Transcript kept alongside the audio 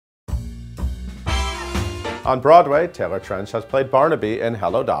On Broadway, Taylor Trensch has played Barnaby in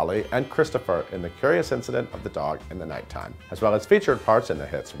Hello, Dolly and Christopher in The Curious Incident of the Dog in the Nighttime, as well as featured parts in the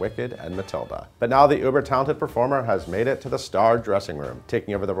hits Wicked and Matilda. But now the uber-talented performer has made it to the star dressing room,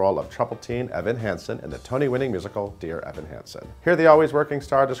 taking over the role of troubled teen Evan Hansen in the Tony-winning musical Dear Evan Hansen. Here the always working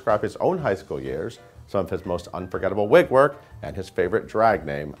star described his own high school years, some of his most unforgettable wig work, and his favorite drag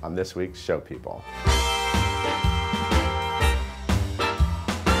name on this week's Show People.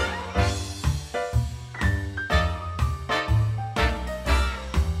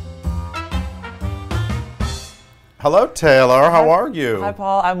 Hello, Taylor. How are you? Hi,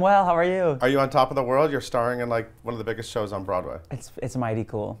 Paul. I'm well. How are you? Are you on top of the world? You're starring in like one of the biggest shows on Broadway. It's mighty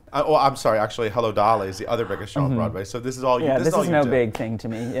cool. Oh, I'm sorry. Actually, Hello, Dolly is the other biggest show on Broadway. So this is all you. Yeah, this is no do. big thing to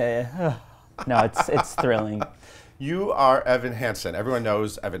me. Yeah. No, it's thrilling. You are Evan Hansen. Everyone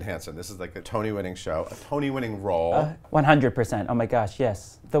knows Evan Hansen. This is like a Tony-winning show, a Tony-winning role. 100%. Oh my gosh,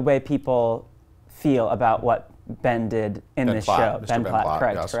 yes. The way people feel about what Ben did in this show. Ben Platt,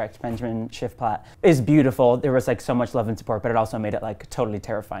 correct. Benjamin Schiff Platt is beautiful. There was like so much love and support, but it also made it like totally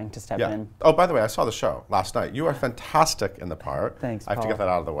terrifying to step in. Oh, by the way, I saw the show last night. You are fantastic in the part. Thanks, I have to get that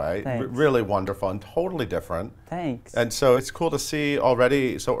out of the way. Really wonderful and totally different. Thanks. And so it's cool to see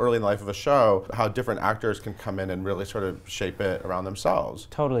already so early in the life of a show how different actors can come in and really sort of shape it around themselves.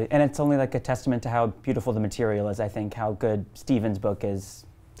 Totally, and it's only like a testament to how beautiful the material is. I think how good Stephen's book is,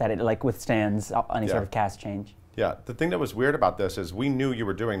 that it like withstands any sort of cast change. Yeah, the thing that was weird about this is we knew you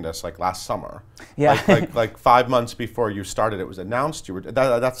were doing this like last summer. Yeah. Like 5 months before you started, it was announced you were.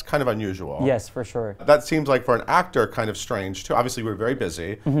 That's kind of unusual. Yes, for sure. That seems like for an actor kind of strange too. Obviously, we were very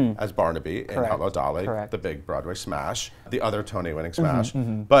busy as Barnaby in Hello, Dolly, the big Broadway smash, the other Tony-winning smash.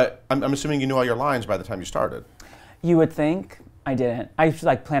 But I'm assuming you knew all your lines by the time you started. You would think. I didn't. I used to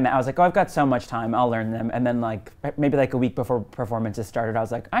like plan that. I was like, oh, I've got so much time, I'll learn them. And then like maybe like a week before performances started, I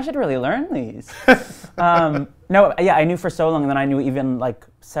was like, I should really learn these. No, yeah, I knew for so long, and then I knew even like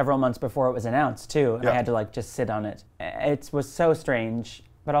several months before it was announced too. And I had to like just sit on it. It was so strange,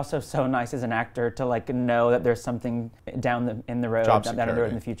 but also so nice as an actor to like know that there's something down the road, down the road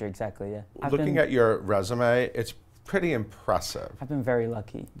in the future. Exactly. Yeah. Looking at your resume, it's pretty impressive. I've been very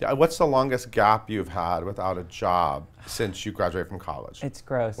lucky. Yeah, what's the longest gap you've had without a job since you graduated from college? It's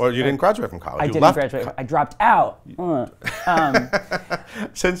gross. Well, you didn't graduate from college. I didn't graduate. I dropped out.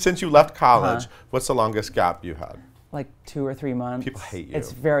 Since you left college, what's the longest gap you had? Like 2 or 3 months. People hate you.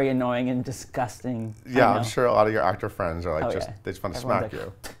 It's very annoying and disgusting. Yeah, I'm sure a lot of your actor friends are like they just want to smack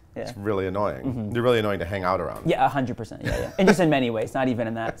you. Yeah. It's really annoying. They're really annoying to hang out around. Yeah, 100%. Yeah. And just in many ways, not even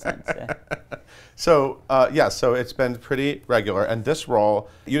in that sense. Yeah. So, so it's been pretty regular. And this role,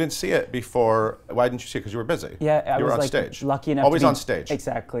 you didn't see it before. Why didn't you see it? Because you were busy. Yeah, you were was on like stage. Lucky enough Always to be on stage.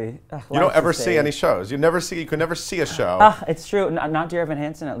 Exactly. You don't ever see any shows. You could never see a show. It's true. Not Dear Evan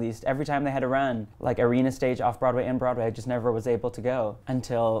Hansen, at least. Every time they had a run, like arena stage, off-Broadway and Broadway, I just never was able to go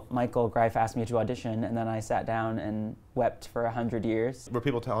until Michael Greif asked me to audition, and then I sat down and wept for 100 years. Were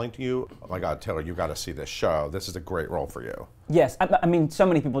people telling you, oh my God, Taylor, you got to see this show. This is a great role for you. Yes, I mean, so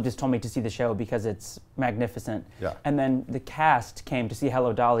many people just told me to see the show because it's magnificent. Yeah. And then the cast came to see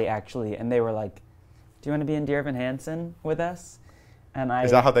Hello, Dolly, actually, and they were like, do you want to be in Dear Evan Hansen with us? And I...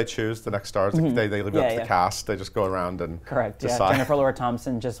 Is that how they choose the next stars? They leave it up to the cast? They just go around and decide? Yeah. Jennifer Laura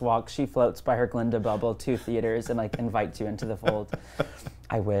Thompson just walks, she floats by her Glinda bubble to theaters and like invites you into the fold.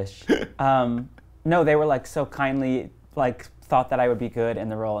 I wish. No, they were like so kindly, like thought that I would be good in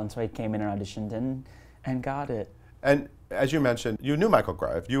the role, and so I came in and auditioned and got it. And as you mentioned, you knew Michael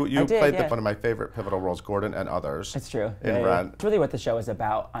Greif. You played one of my favorite pivotal roles, Gordon and Others. It's true. In Rent. It's really what the show is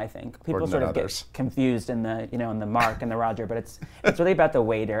about, I think. People sort of get confused in the in the Mark and the Roger, but it's really about the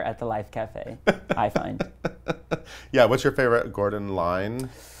waiter at the Life Cafe, I find. Yeah, what's your favorite Gordon line?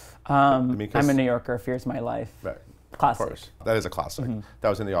 I'm a New Yorker, fears my life. Right. Classic. Of course. That is a classic. That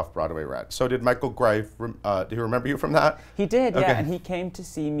was in the off-Broadway Rent. So did Michael Greif, do you remember you from that? He did, yeah, and he came to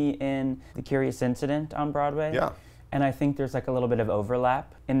see me in The Curious Incident on Broadway. Yeah. And I think there's like a little bit of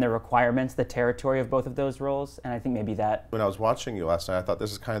overlap in the requirements, the territory of both of those roles, and I think maybe that... When I was watching you last night, I thought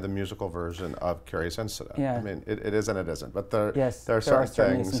this is kind of the musical version of Curious Incident. Yeah. I mean, it is and it isn't, but there are certain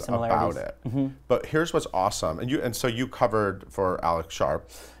things about it. But here's what's awesome, and so you covered for Alex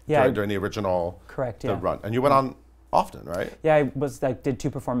Sharp during the original run, and you went on often, right? Yeah, I was like did 2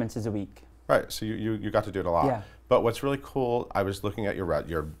 performances a week. Right, so you got to do it a lot. Yeah. But what's really cool, I was looking at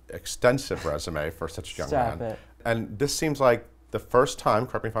your extensive resume for such a young man. And this seems like the first time,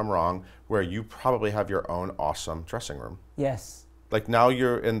 correct me if I'm wrong, where you probably have your own awesome dressing room. Yes. Like now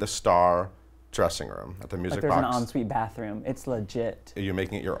you're in the star dressing room at the music there's box. an ensuite bathroom. It's legit. Are you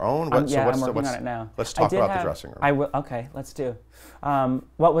making it your own? Yeah, I'm working on it now. Let's talk about the dressing room. Okay, let's do. When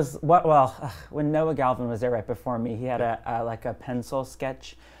Noah Galvin was there right before me, he had a pencil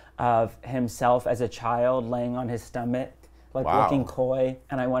sketch of himself as a child laying on his stomach, looking coy,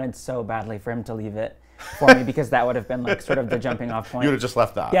 and I wanted so badly for him to leave it for me because that would have been like sort of the jumping off point. You would have just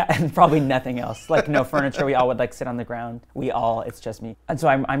left that. Yeah, and probably nothing else. Like no furniture. We all would like sit on the ground. It's just me. And so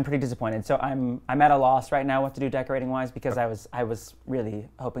I'm pretty disappointed. So I'm at a loss right now what to do decorating wise because I was really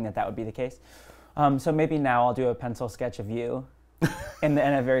hoping that would be the case. So maybe now I'll do a pencil sketch of you in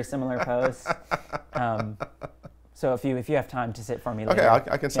a very similar pose. So if you have time to sit for me later.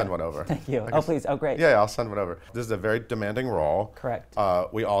 Okay, I can send one over. Thank you. Oh, please. Oh, great. Yeah, I'll send one over. This is a very demanding role. Correct.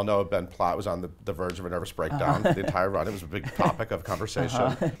 We all know Ben Platt was on the verge of a nervous breakdown for the entire run. It was a big topic of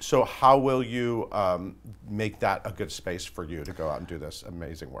conversation. So how will you make that a good space for you to go out and do this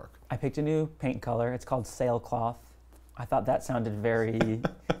amazing work? I picked a new paint color. It's called sailcloth. I thought that sounded very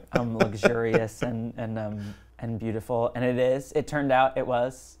luxurious and beautiful, and it is. It turned out it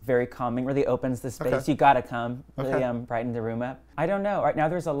was very calming, really opens the space. Okay. You gotta come, really brighten the room up. I don't know, right now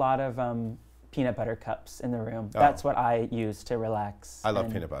there's a lot of peanut butter cups in the room. Oh. That's what I use to relax. I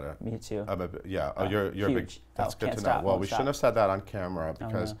love peanut butter. Me too. You're a big, that's good to know. Well, we shouldn't have said that on camera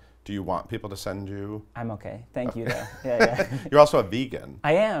because do you want people to send you? I'm okay, thank you though. Yeah. You're also a vegan.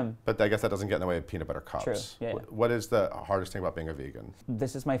 I am. But I guess that doesn't get in the way of peanut butter cups. True, yeah. What is the hardest thing about being a vegan?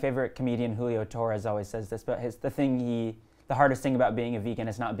 This is my favorite comedian, Julio Torres always says this, but the hardest thing about being a vegan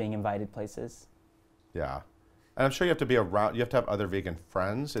is not being invited places. Yeah. And I'm sure you have to be around, you have to have other vegan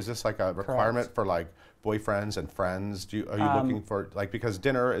friends. Is this like a requirement for like boyfriends and friends? Are you looking for, because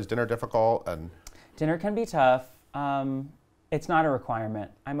is dinner difficult? And dinner can be tough. It's not a requirement.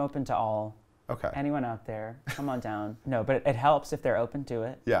 I'm open to all. Okay. Anyone out there, come on down. No, but it helps if they're open to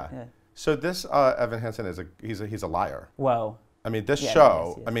it. Yeah. So this Evan Hansen he's a liar. Whoa. I mean, this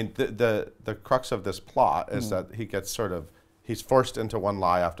show. Yes. I mean, the crux of this plot is that he gets he's forced into one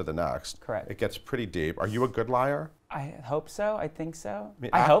lie after the next. Correct. It gets pretty deep. Are you a good liar? I hope so. I think so. I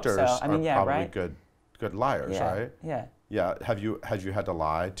mean, I hope so. I mean, yeah, probably right? good liars, right? Yeah. Yeah. Have you had to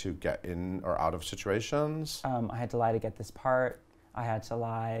lie to get in or out of situations? I had to lie to get this part. I had to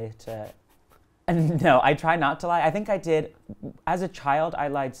lie to. And no, I try not to lie. I think I did. As a child, I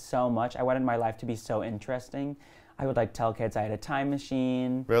lied so much. I wanted my life to be so interesting. I would tell kids I had a time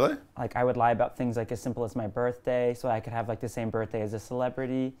machine. Really? I would lie about things as simple as my birthday, so I could have the same birthday as a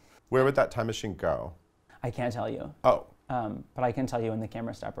celebrity. Where would that time machine go? I can't tell you. Oh. But I can tell you when the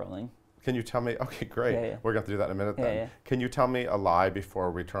camera stopped rolling. Can you tell me? Okay, great. Yeah. We're going to do that in a minute then. Yeah. Can you tell me a lie before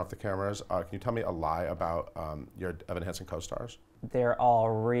we turn off the cameras? Can you tell me a lie about your Evan Hansen co-stars? They're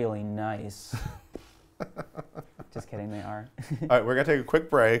all really nice. Just kidding, they are. All right, we're going to take a quick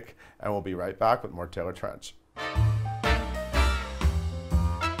break, and we'll be right back with more Taylor Trench.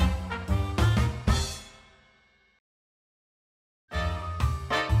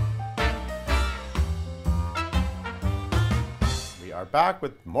 Back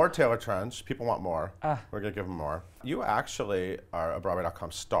with more Taylor Trench. People want more. We're going to give them more. You actually are a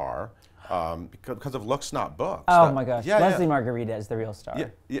Broadway.com star because of Looks Not Books. Oh my gosh. Leslie Margarita is the real star.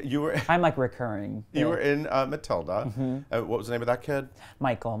 Yeah, you were. I'm recurring. You were in Matilda. What was the name of that kid?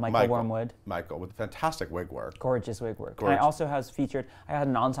 Michael Wormwood. Michael with fantastic wig work. Gorgeous wig work. Gorgeous. And I also I had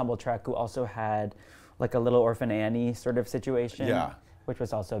an ensemble track who also had a Little Orphan Annie sort of situation. Yeah. Which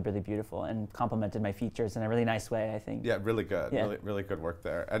was also really beautiful and complemented my features in a really nice way, I think. Yeah, really good. Yeah. Really good work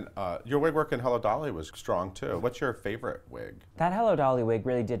there. And your wig work in Hello Dolly was strong too. What's your favorite wig? That Hello Dolly wig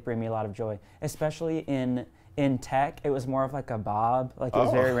really did bring me a lot of joy, especially in tech. It was more of a bob. It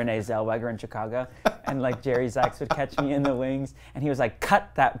was very Renee Zellweger in Chicago. And Jerry Zaks would catch me in the wings and he was like,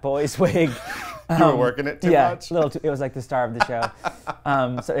 cut that boy's wig. You were working it too much? Yeah, it was the star of the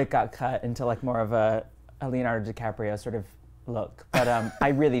show. So it got cut into more of a Leonardo DiCaprio sort of look, but I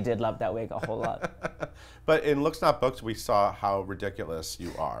really did love that wig a whole lot. But in Looks Not Books, we saw how ridiculous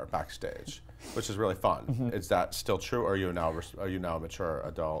you are backstage, which is really fun. Is that still true, or are you now a mature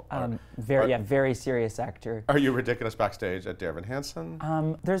adult? Very serious actor. Are you ridiculous backstage at DEAR EVAN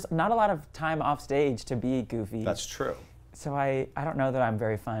HANSEN? There's not a lot of time off stage to be goofy. That's true. So I don't know that I'm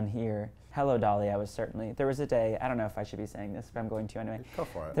very fun here. Hello Dolly, I was certainly. There was a day, I don't know if I should be saying this, but I'm going to anyway. Go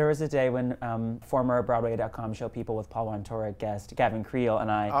for it. There was a day when former Broadway.com show people with Paul Wontorek guest Gavin Creel and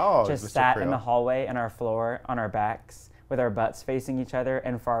I just sat in the hallway on our floor on our backs with our butts facing each other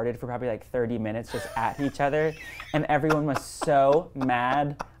and farted for probably 30 minutes just at each other. And everyone was so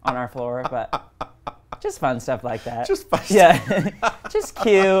mad on our floor, but just fun stuff like that. Just fun stuff. Yeah, just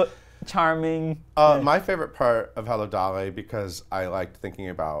cute. charming. My favorite part of Hello Dolly, because I liked thinking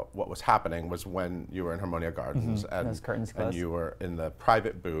about what was happening, was when you were in Harmonia Gardens and, Those curtains and closed. you were in the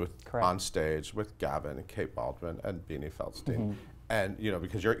private booth Correct. on stage with Gavin and Kate Baldwin and Beanie Feldstein. And, you know,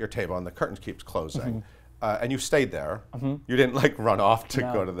 because you're at your table and the curtains keeps closing. And you stayed there. You didn't like run off to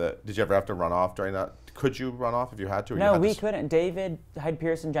go to the, did you ever have to run off during that? Could you run off if you had to? Or No, you had we to couldn't. David, Hyde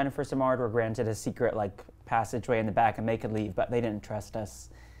Pierce, and Jennifer Simard were granted a secret like passageway in the back, and they could leave, but they didn't trust us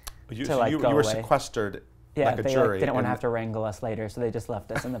You, to so like you, go you were away. sequestered Yeah, like a they jury. like, didn't want to in have to wrangle us later, so they just left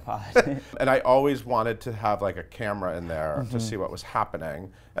us in the pod. And I always wanted to have like a camera in there to see what was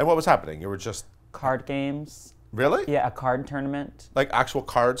happening. And what was happening? You were just... Card games. Really? Yeah, a card tournament. Like actual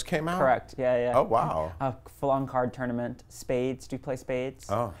cards came out? Correct. Yeah, yeah. Oh, wow. A full-on card tournament. Spades. Do you play spades?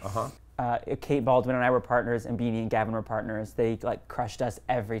 Oh, uh-huh. Kate Baldwin and I were partners, and Beanie and Gavin were partners. They like crushed us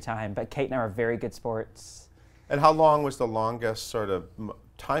every time. But Kate and I were very good sports. And how long was the longest sort of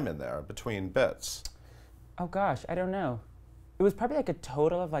time in there between bits? Oh gosh, I don't know. It was probably like a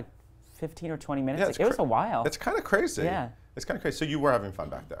total of like 15 or 20 minutes. Yeah, Like, it was a while. It's kind of crazy. Yeah. It's kind of crazy. So you were having fun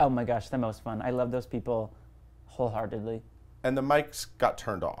back there. Oh my gosh, the most fun. I love those people wholeheartedly. And the mics got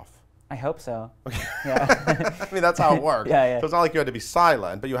turned off. I hope so. Okay. Yeah. I mean, that's how it worked. Yeah, yeah. So it's not like you had to be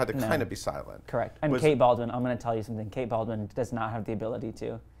silent, but you had to No. kind of be silent. Correct. And Kate Baldwin, I'm going to tell you something. Kate Baldwin does not have the ability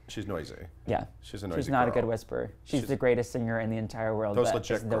to. She's noisy. Yeah. She's a noisy She's not girl. a good whisperer. She's the greatest singer in the entire world. Those but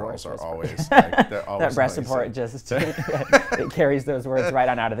legit is the girls worst are whisperer. always, like, they're always That breast noisy. support just it carries those words right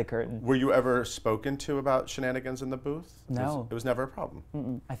on out of the curtain. Were you ever spoken to about shenanigans in the booth? No. It was never a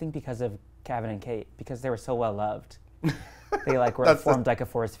problem. I think because of Gavin and Kate, because they were so well loved. They like were formed like a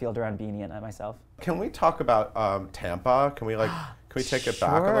forest field around Beanie and I myself. Can we talk about Tampa? Can we take it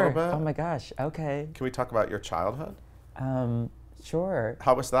back a little bit? Oh my gosh. Okay. Can we talk about your childhood? Sure.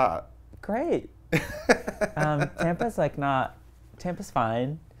 How was that? Great. Tampa's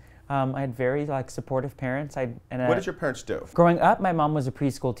fine. I had very like supportive parents. What did your parents do? Growing up, my mom was a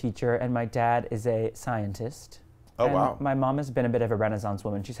preschool teacher and my dad is a scientist. Oh, and wow. My mom has been a bit of a Renaissance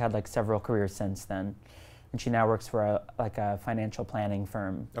woman. She's had like several careers since then, and she now works for a financial planning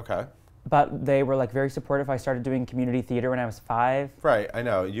firm. Okay. But they were like very supportive. I started doing community theater when I was 5. Right, I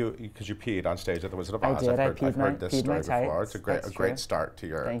know because you peed on stage at the Wizard of Oz. I did. I've heard this peed story my before. tights. It's a That's great true. start to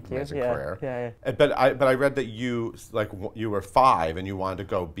your Thank you. amazing Yeah, career. yeah. But I read that you you were 5 and you wanted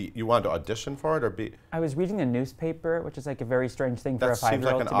to audition for it or be. I was reading the newspaper, which is like a very strange thing for That a 5-year-old seems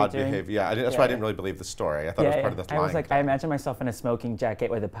like an to odd be doing. behavior. Yeah, that's why I didn't really believe the story. I thought it was part of the I was lying like, I thing. imagine myself in a smoking jacket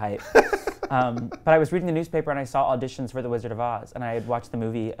with a pipe. But I was reading the newspaper and I saw auditions for The Wizard of Oz, and I had watched the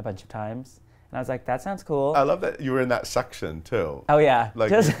movie a bunch of times. And I was like, that sounds cool. I love that you were in that section too. Oh yeah, Like-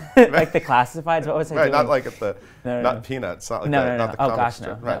 just like the classifieds. What was I Right, doing? not like at the, No. not Peanuts, not like No, that, no. not the Oh comic gosh,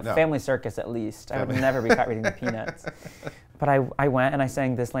 strip. no. Right, No. no. Family Circus at least. I would never be caught reading the Peanuts. But I went and I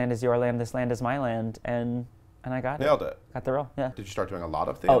sang "This Land Is Your Land, This Land Is My Land," and I got Nailed it. Got the role. Yeah. Did you start doing a lot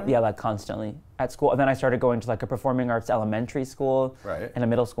of theater? Oh yeah, like constantly at school. And then I started going to like a performing arts elementary school, Right. and a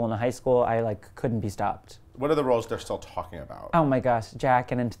middle school and a high school. I like couldn't be stopped. What are the roles they're still talking about? Oh my gosh,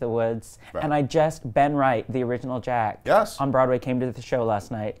 Jack and Into the Woods. Right. And I just, Ben Wright, the original Jack, Yes. on Broadway, came to the show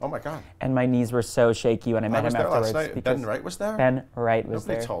last night. Oh my God. And my knees were so shaky when I met I was him there afterwards. last night. because Ben Wright was there? Ben Wright was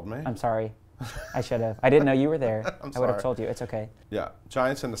Nobody there. told me. I'm sorry. I should have. I didn't know you were there. I'm I would have sorry. told you. It's okay. Yeah.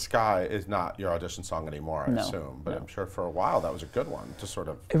 Giants in the Sky is not your audition song anymore, I No, assume. But no. I'm sure for a while that was a good one to sort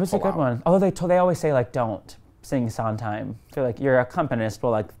of It was a pull good out. one. Although they always say like, don't sing Sondheim. They're like, your accompanist will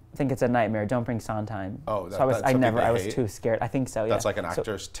like think it's a nightmare. Don't bring Sondheim. Oh, so that's something they I was hate? too scared. I think so. Yeah. That's like an So,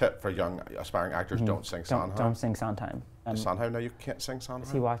 actor's tip for young aspiring actors. Don't sing Sondheim. don't sing Sondheim. Does Sondheim know you can't sing Sondheim?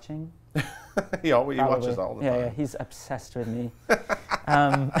 Is he watching? he watches Probably. all the Yeah, time. yeah, he's obsessed with me.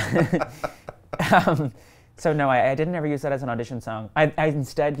 So no, I didn't ever use that as an audition song. I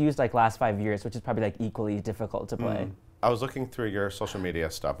instead used like Last 5 Years, which is probably like equally difficult to play. I was looking through your social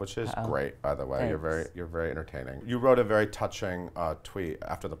media stuff, which is great, by the way. Thanks. You're very entertaining. You wrote a very touching tweet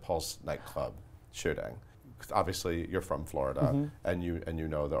after the Pulse nightclub shooting. 'Cause obviously, you're from Florida, and you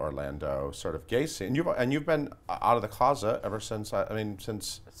know the Orlando sort of gay scene. You've been out of the closet ever since.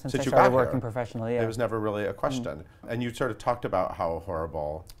 Since Since I you started got working here. professionally, yeah. It was never really a question. And you sort of talked about how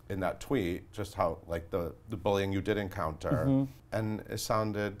horrible in that tweet, just how like the bullying you did encounter, and it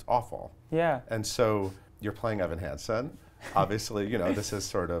sounded awful. Yeah. And so you're playing Evan Hansen. Obviously, this is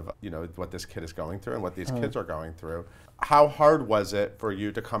sort of, what this kid is going through and what these kids are going through. How hard was it for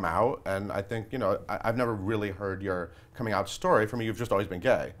you to come out? And I think, I've never really heard your coming out story. For me, you've just always been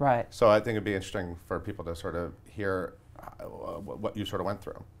gay. Right. So I think it'd be interesting for people to sort of hear what you sort of went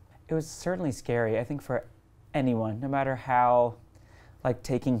through. It was certainly scary, I think, for anyone, no matter how like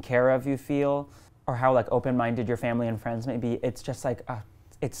taken care of you feel or how like open-minded your family and friends may be. It's just like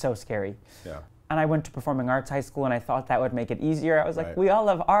it's so scary. Yeah. And I went to performing arts high school, and I thought that would make it easier. I was like, Right. we all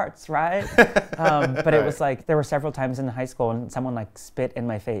love arts, right? But it Right. was like, there were several times in high school when someone like spit in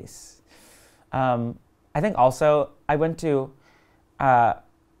my face. I think also I went to,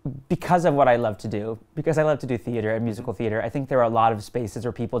 because of what I love to do, because I love to do theater and musical theater, I think there were a lot of spaces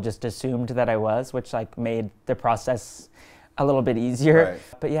where people just assumed that I was, which like made the process a little bit easier.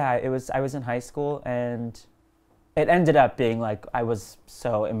 Right. But yeah, I was in high school, and it ended up being like I was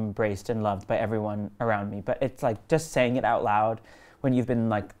so embraced and loved by everyone around me. But it's like just saying it out loud when you've been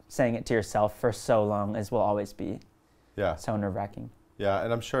like saying it to yourself for so long will always be so nerve-wracking. Yeah,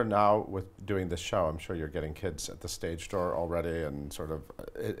 and I'm sure now with doing this show, I'm sure you're getting kids at the stage door already, and sort of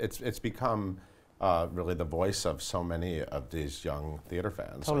it's become really the voice of so many of these young theater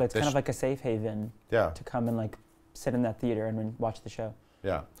fans. Totally, Like it's kind of like a safe haven to come and like sit in that theater and watch the show.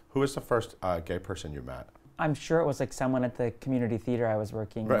 Yeah. Who was the first gay person you met? I'm sure it was like someone at the community theater I was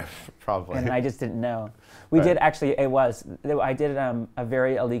working. Right, probably. And I just didn't know. We did actually. I did a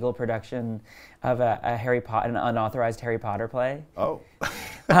very illegal production of a Harry Potter, an unauthorized Harry Potter play. Oh,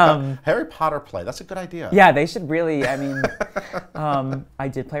 Harry Potter play. That's a good idea. Yeah, they should really. I mean, I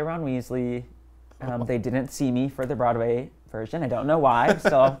did play Ron Weasley. They didn't see me for the Broadway version. I don't know why. I've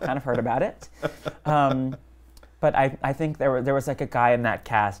still kind of heard about it. But I think there was like a guy in that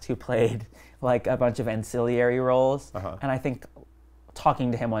cast who played like a bunch of ancillary roles. And I think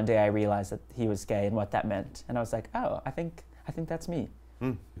talking to him one day, I realized that he was gay and what that meant. And I was like, oh, I think that's me.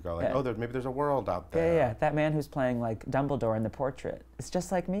 You go like, oh, maybe there's a world out there. Yeah. That man who's playing like Dumbledore in The Portrait, it's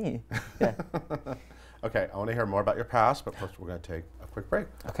just like me. Yeah. Okay, I want to hear more about your past, but first we're going to take a quick break.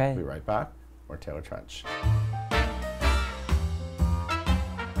 Okay. We'll be right back. We're Taylor Trench.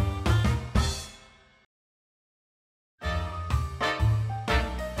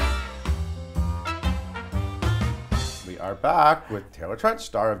 We are back with Taylor Trench,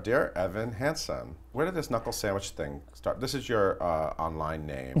 star of Dear Evan Hansen. Where did this knuckle sandwich thing start? This is your online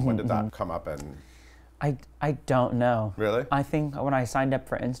name. When did that come up? And I don't know. Really? I think when I signed up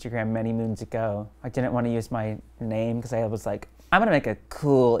for Instagram many moons ago, I didn't want to use my name because I was like, I'm going to make a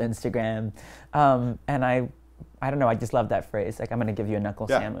cool Instagram. And I don't know, I just love that phrase. Like, I'm going to give you a knuckle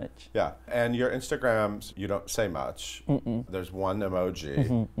sandwich. Yeah, and your Instagrams, you don't say much. There's one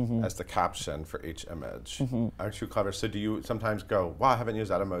emoji as the caption for each image. Aren't you clever? So do you sometimes go, wow, I haven't used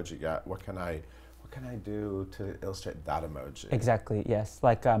that emoji yet. What can I do to illustrate that emoji? Exactly, yes.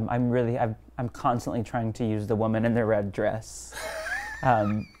 Like, I'm constantly trying to use the woman in the red dress.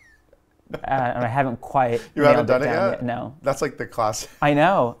 And I haven't quite You haven't done it down yet? No. That's like the classic. I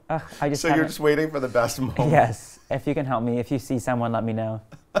know. So you're just waiting for the best moment. Yes. If you can help me, if you see someone, let me know.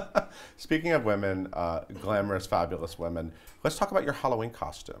 Speaking of women, glamorous, fabulous women, let's talk about your Halloween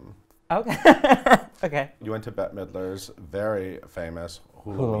costume. Okay. Okay. You went to Bette Midler's very famous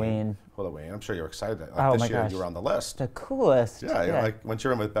Halloween. I'm sure you're excited. Like Oh this my year gosh. you were on the list. The coolest. Yeah, you're like once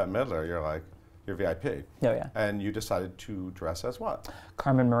you're in with Bette Midler, you're like, you're VIP. Oh, yeah. And you decided to dress as what?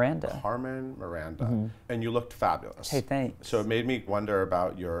 Carmen Miranda. Carmen Miranda. And you looked fabulous. Hey, thanks. So it made me wonder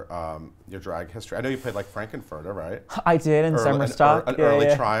about your drag history. I know you played like Frankenfurter, right? I did in summer stock. An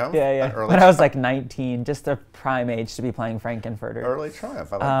early triumph. Yeah. When I was like 19, just the prime age to be playing Frankenfurter. Early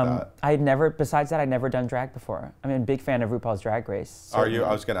triumph, I like that. Besides that, I'd never done drag before. I'm a big fan of RuPaul's Drag Race. Are you?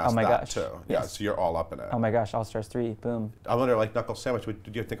 I was going to ask that too. Yeah, Yes. so you're all up in it. Oh my gosh, All Stars 3, boom. I wonder, like Knuckle Sandwich,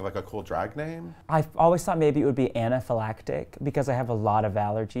 did you think of like a cool drag name? I've always thought maybe it would be anaphylactic because I have a lot of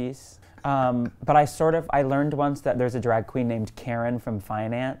allergies. But I learned once that there's a drag queen named Karen from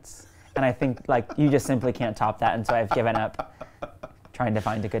Finance. And I think like you just simply can't top that. And so I've given up trying to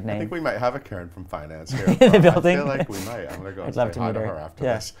find a good name. I think we might have a Karen from Finance here. In the building? I feel like we might. I'm going to go and love say to hi meet to her. her after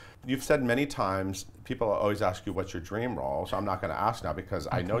Yeah. this. You've said many times, people always ask you what's your dream role, so I'm not going to ask now because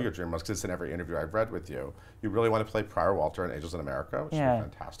I know your dream role because it's in every interview I've read with you. You really want to play Prior Walter in Angels in America, which is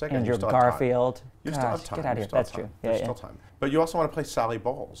fantastic. Andrew you still have time. Garfield. You still have time. Get out of here. That's true. There's still time. But you also want to play Sally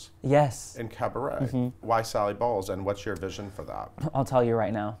Bowles. Yes. In Cabaret. Why Sally Bowles, and what's your vision for that? I'll tell you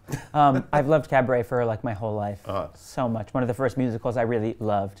right now. I've loved Cabaret for like my whole life. So much. One of the first musicals I really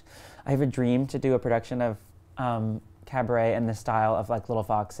loved. I have a dream to do a production of Cabaret in the style of like Little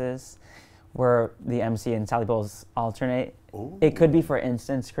Foxes, where the MC and Sally Bowles alternate. Ooh. It could be, for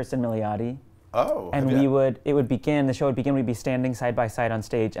instance, Kristen Milioti. Oh. And the show would begin, we'd be standing side by side on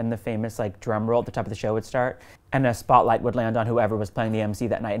stage, and the famous like drum roll at the top of the show would start, and a spotlight would land on whoever was playing the MC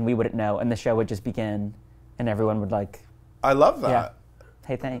that night, and we wouldn't know, and the show would just begin, and everyone would like... I love that. Yeah.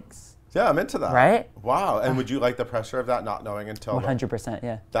 Hey, thanks. Yeah, I'm into that. Right? Wow. And would you like the pressure of that, not knowing until... 100%,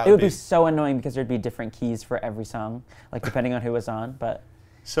 yeah. That It would be so annoying because there'd be different keys for every song, like depending on who was on, but...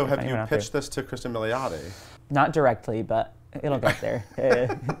 So have you pitched this to Kristen Milioti? Not directly, but It'll get there.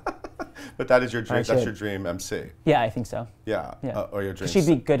 But that is your dream. I That's should. your dream MC. Yeah, I think so. Yeah. Yeah. Or your dream. She'd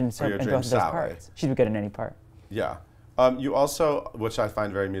be good in, or your in dream both of those Sally. parts. She'd be good in any part. Yeah. You also, which I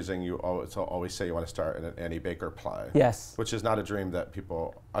find very amusing, you always say you want to start in an Annie Baker play. Yes. Which is not a dream that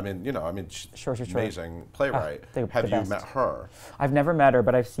people, she's Sure. amazing playwright. Have you met her? I've never met her,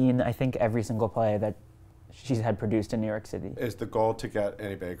 but I've seen, I think, every single play that she's had produced in New York City. Is the goal to get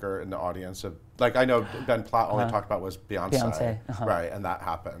Annie Baker in the audience of, like, I know Ben Platt only talked about was Beyonce. Right, and that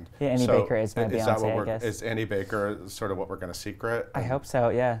happened. Yeah, Annie Baker is my is that Beyonce, what I guess. Is Annie Baker sort of what we're going to secret? I hope so,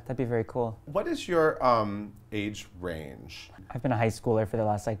 yeah. That'd be very cool. What is your age range? I've been a high schooler for the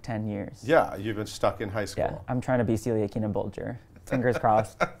last, 10 years. Yeah, you've been stuck in high school. Yeah, I'm trying to be Celia Keenan Bolger. Fingers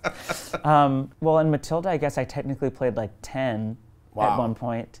crossed. Well, in Matilda, I guess I technically played 10 at one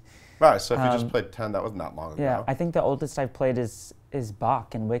point. Right, so if you just played 10, that wasn't that long ago. Yeah, I think the oldest I've played is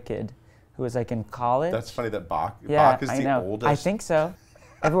Bach in Wicked, who was in college. That's funny that Bach is I the know. oldest. I think so.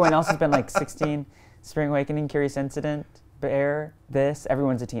 Everyone else has been 16. Spring Awakening, Curious Incident, Bear, this.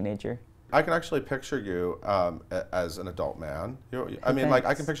 Everyone's a teenager. I can actually picture you as an adult man.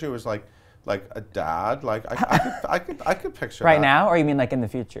 I can picture you as a dad. I could picture right that. now, or you mean in the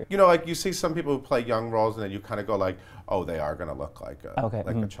future? You see some people who play young roles, and then you kind of go oh, they are going to look like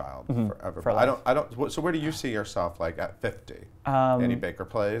a child forever. For but I don't. So where do you see yourself at 50? Annie Baker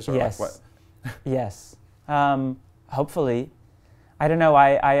plays, or yes. what? Yes. Hopefully. I don't know.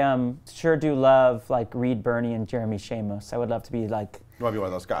 I sure do love Reed Birney and Jeremy Shamos. I would love to be You want to be one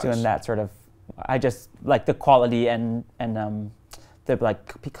of those guys. doing that sort of. I just the quality and the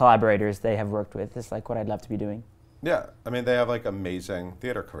collaborators they have worked with is what I'd love to be doing. Yeah, they have amazing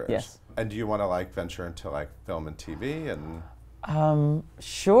theater careers. Yes. And do you want to venture into film and TV and?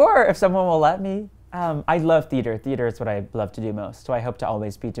 Sure, if someone will let me. I love theater. Theater is what I love to do most. So I hope to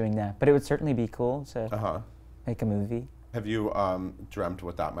always be doing that. But it would certainly be cool to make a movie. Have you dreamt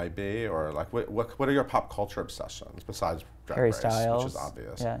what that might be, or what are your pop culture obsessions besides Drag Harry Race, Styles, which is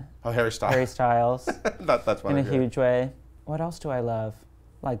obvious? Yeah. Oh, Harry Styles. Harry Styles. That's one in of a huge way. What else do I love?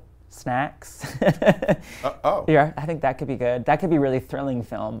 Snacks. Oh. Yeah, I think that could be good. That could be a really thrilling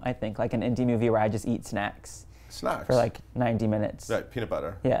film. I think an indie movie where I just eat snacks. Snacks. For 90 minutes. Right, peanut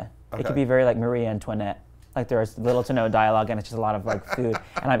butter. Yeah. Okay. It could be very Marie Antoinette. There's little to no dialogue and it's just a lot of food,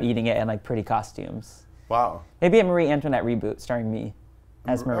 and I'm eating it in pretty costumes. Wow. Maybe a Marie Antoinette reboot starring me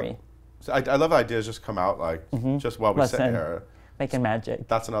as Marie. So I love ideas just come out just while we sit here. Making magic.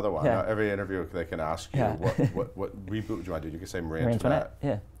 That's another one. Yeah. Every interview they can ask you what reboot would you want to do. You can say Marie Antoinette.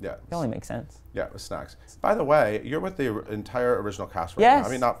 Yeah. Yeah. It only makes sense. Yeah, with snacks. By the way, you're with the entire original cast right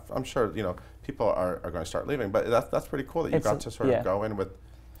Yes. now. I'm sure people are going to start leaving, but that's pretty cool that you got to sort of go in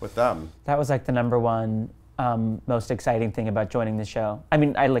with them. That was the number one most exciting thing about joining the show.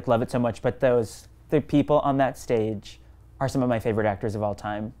 I love it so much, but the people on that stage are some of my favorite actors of all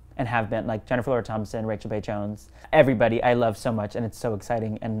time and have been, Jennifer Lora Thompson, Rachel Bay Jones, everybody I love so much, and it's so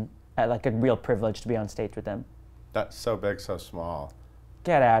exciting and a real privilege to be on stage with them. That's so big, so small.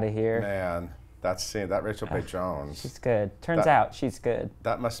 Get out of here. Man, that Rachel Bay Jones. She's good. Turns out she's good.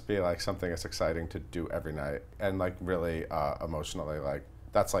 That must be something that's exciting to do every night and really emotionally,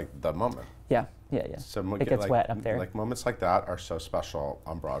 that's the moment. Yeah. So it gets wet up there. Moments like that are so special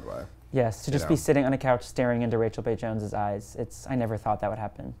on Broadway. Yes, to just be sitting on a couch staring into Rachel Bay Jones's eyes. I never thought that would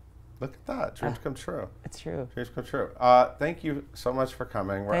happen. Look at that. Dreams come true. It's true. Dreams come true. Thank you so much for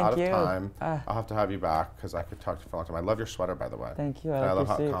coming. We're out of time. I'll have to have you back because I could talk to you for a long time. I love your sweater, by the way. Thank you. I love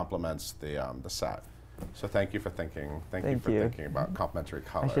how it complements the set. So thank you for thinking. Thank you for thinking about complementary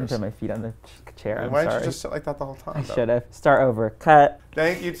colors. I should put my feet on the chair. Why didn't you just sit like that the whole time? I should have. Start over. Cut.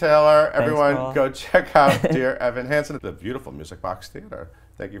 Thank you, Taylor. Everyone, Paul. Go check out Dear Evan Hansen at the beautiful Music Box Theater.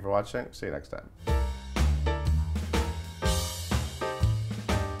 Thank you for watching. See you next time.